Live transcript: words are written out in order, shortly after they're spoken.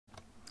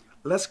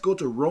Let's go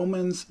to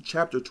Romans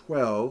chapter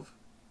 12,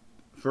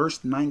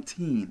 verse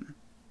 19.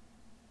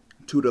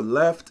 To the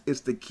left is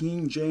the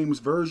King James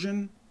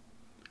Version.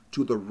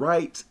 To the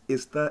right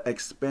is the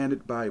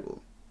Expanded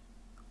Bible.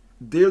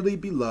 Dearly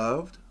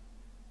beloved,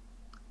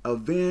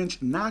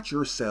 avenge not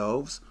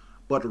yourselves,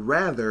 but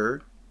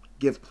rather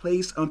give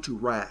place unto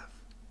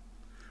wrath.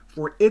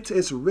 For it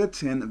is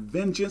written,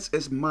 vengeance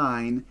is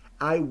mine,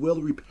 I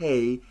will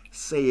repay,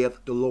 saith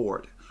the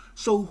Lord.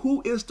 So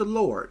who is the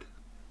Lord?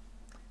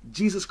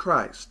 Jesus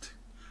Christ.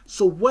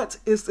 So what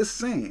is this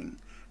saying?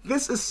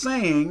 This is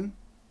saying,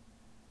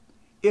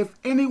 if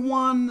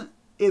anyone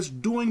is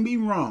doing me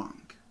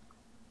wrong,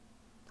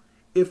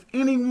 if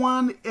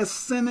anyone is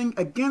sinning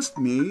against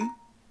me,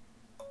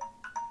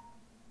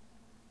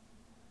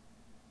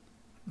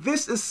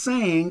 this is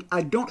saying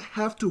I don't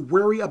have to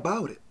worry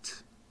about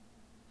it.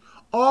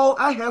 All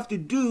I have to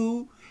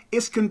do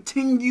is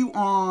continue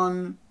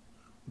on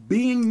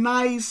being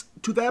nice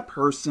to that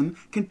person,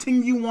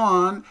 continue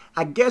on,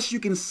 I guess you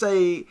can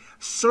say,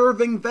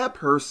 serving that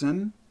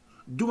person,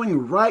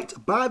 doing right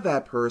by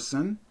that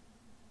person.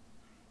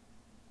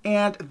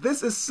 And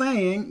this is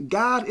saying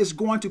God is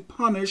going to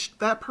punish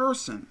that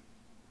person.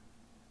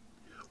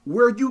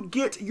 Where you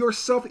get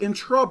yourself in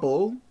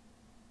trouble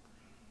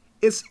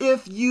is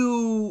if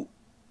you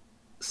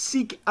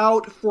seek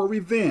out for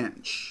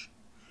revenge.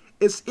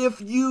 It's if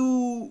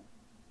you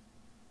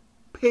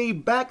pay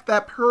back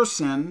that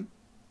person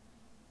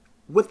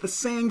with the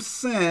same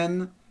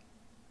sin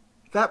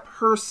that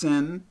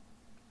person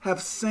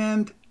have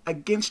sinned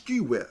against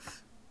you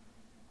with.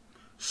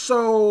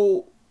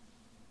 So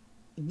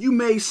you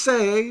may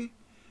say,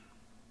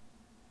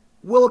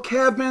 well,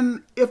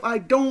 Kevin, if I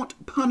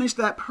don't punish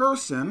that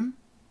person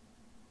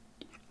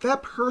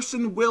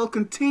will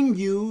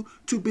continue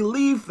to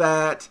believe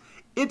that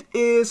it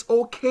is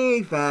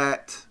okay for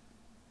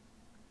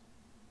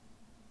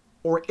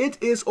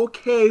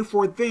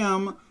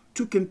them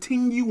to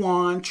continue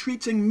on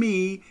treating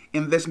me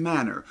in this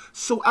manner.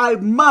 So I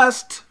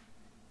must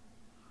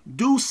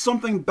do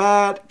something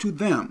bad to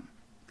them.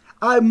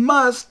 I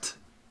must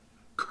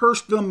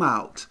curse them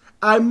out.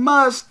 I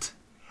must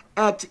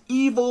act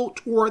evil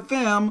toward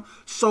them.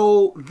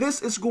 So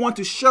this is going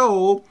to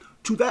show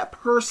to that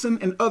person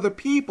and other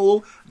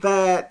people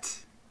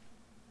that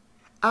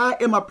I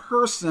am a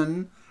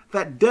person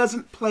that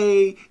doesn't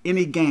play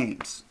any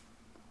games.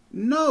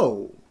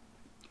 No,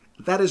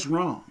 that is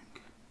wrong.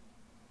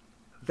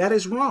 That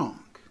is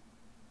wrong.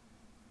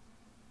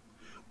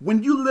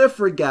 When you live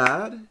for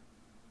God,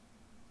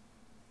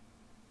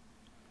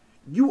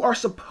 you are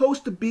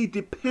supposed to be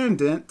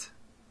dependent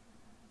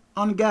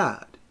on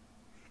God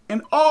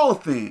in all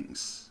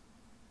things.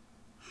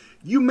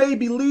 You may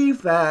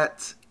believe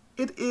that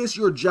it is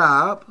your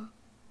job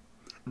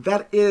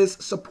that is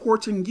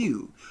supporting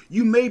you.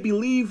 You may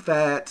believe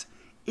that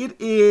it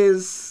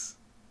is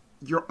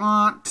your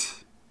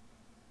aunt,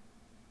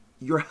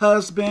 your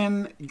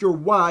husband, your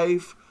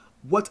wife,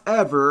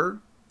 whatever,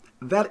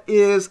 that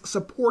is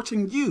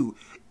supporting you.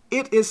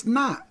 It is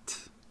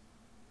not.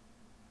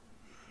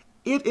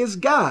 It is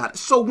God.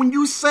 So when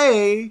you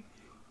say,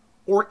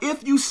 or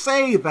if you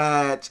say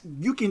that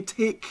you can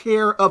take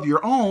care of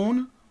your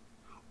own,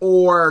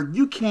 or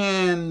you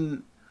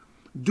can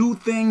do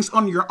things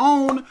on your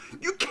own,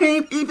 you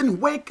can't even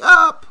wake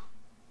up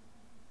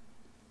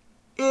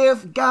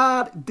if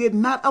God did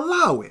not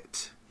allow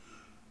it.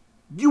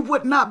 You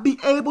would not be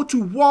able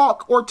to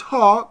walk or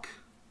talk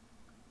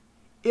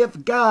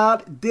if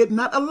God did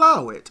not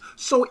allow it.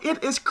 So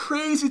it is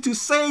crazy to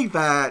say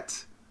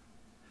that,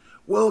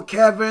 well,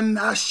 Kevin,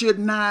 I should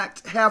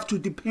not have to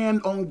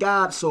depend on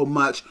God so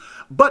much,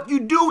 but you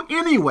do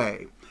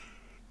anyway.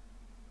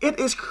 It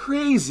is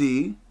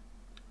crazy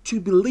to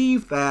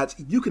believe that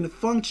you can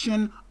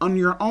function on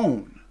your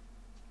own.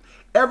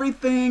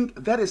 Everything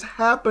that is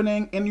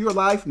happening in your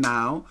life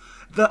now,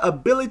 the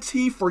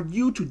ability for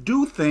you to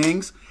do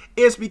things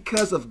is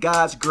because of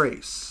God's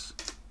grace.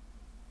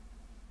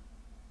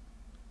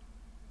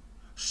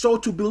 So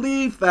to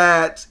believe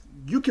that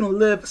you can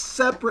live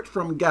separate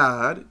from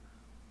God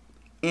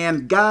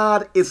and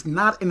God is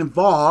not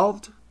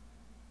involved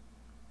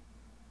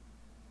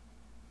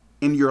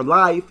in your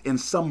life in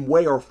some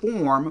way or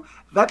form,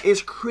 that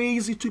is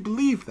crazy to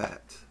believe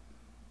that.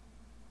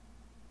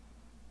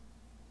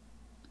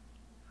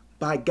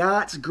 By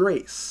God's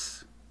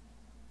grace.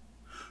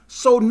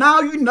 So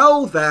now you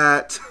know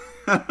that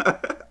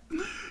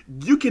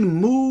you can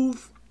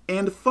move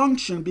and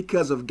function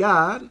because of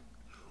God.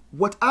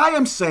 What I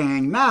am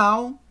saying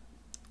now,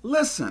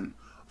 listen,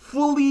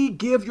 fully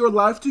give your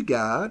life to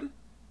God.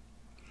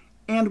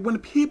 And when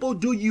people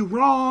do you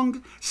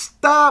wrong,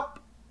 stop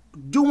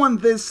doing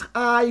this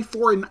eye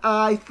for an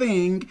eye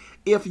thing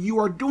if you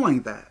are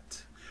doing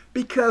that.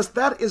 Because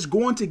that is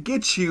going to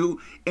get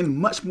you in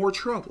much more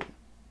trouble.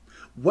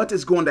 What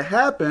is going to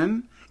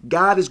happen,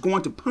 God is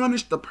going to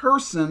punish the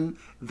person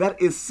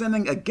that is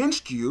sinning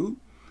against you,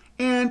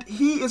 and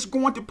he is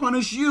going to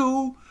punish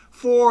you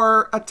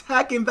for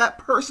attacking that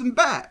person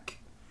back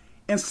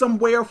in some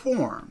way or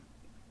form.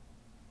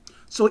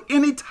 So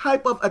any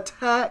type of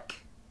attack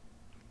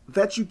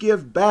that you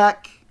give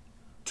back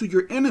to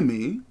your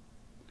enemy,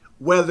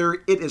 whether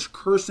it is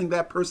cursing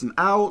that person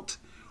out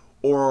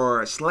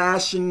or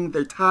slashing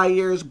their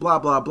tires, blah,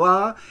 blah,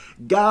 blah,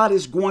 God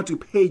is going to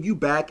pay you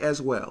back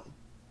as well.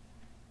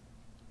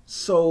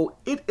 So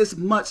it is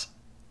much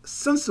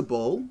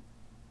sensible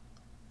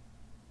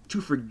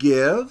to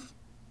forgive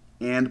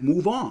and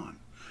move on.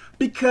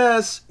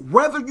 Because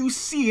whether you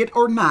see it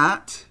or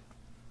not,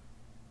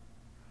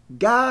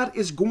 God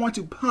is going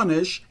to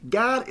punish,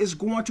 God is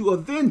going to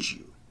avenge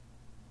you.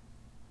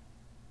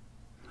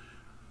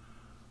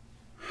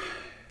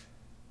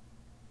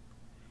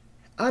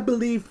 I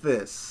believe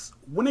this.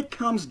 When it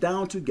comes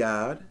down to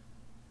God,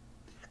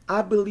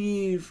 I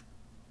believe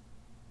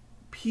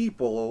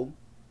people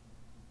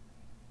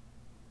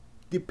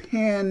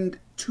depend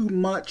too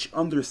much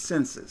on their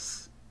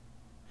senses.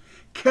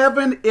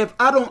 Kevin, if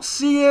I don't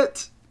see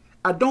it,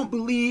 I don't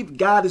believe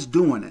God is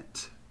doing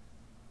it.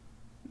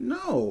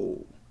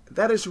 No,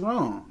 that is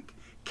wrong.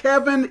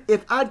 Kevin,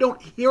 if I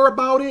don't hear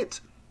about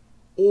it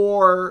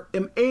or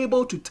am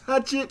able to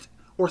touch it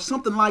or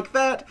something like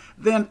that,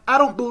 then I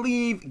don't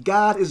believe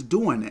God is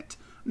doing it.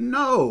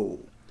 No,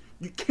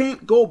 you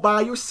can't go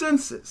by your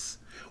senses.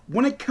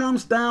 When it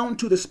comes down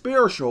to the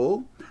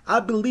spiritual,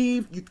 I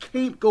believe you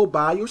can't go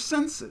by your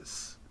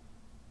senses.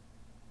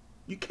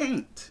 You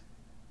can't.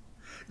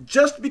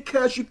 Just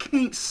because you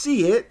can't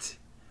see it,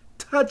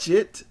 touch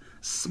it,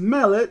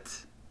 smell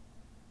it,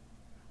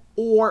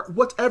 or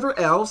whatever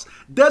else,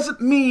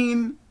 doesn't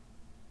mean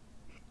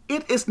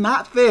it is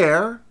not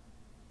there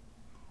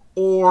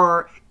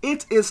or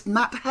it is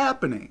not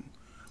happening.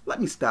 Let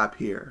me stop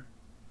here.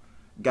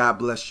 God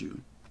bless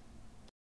you.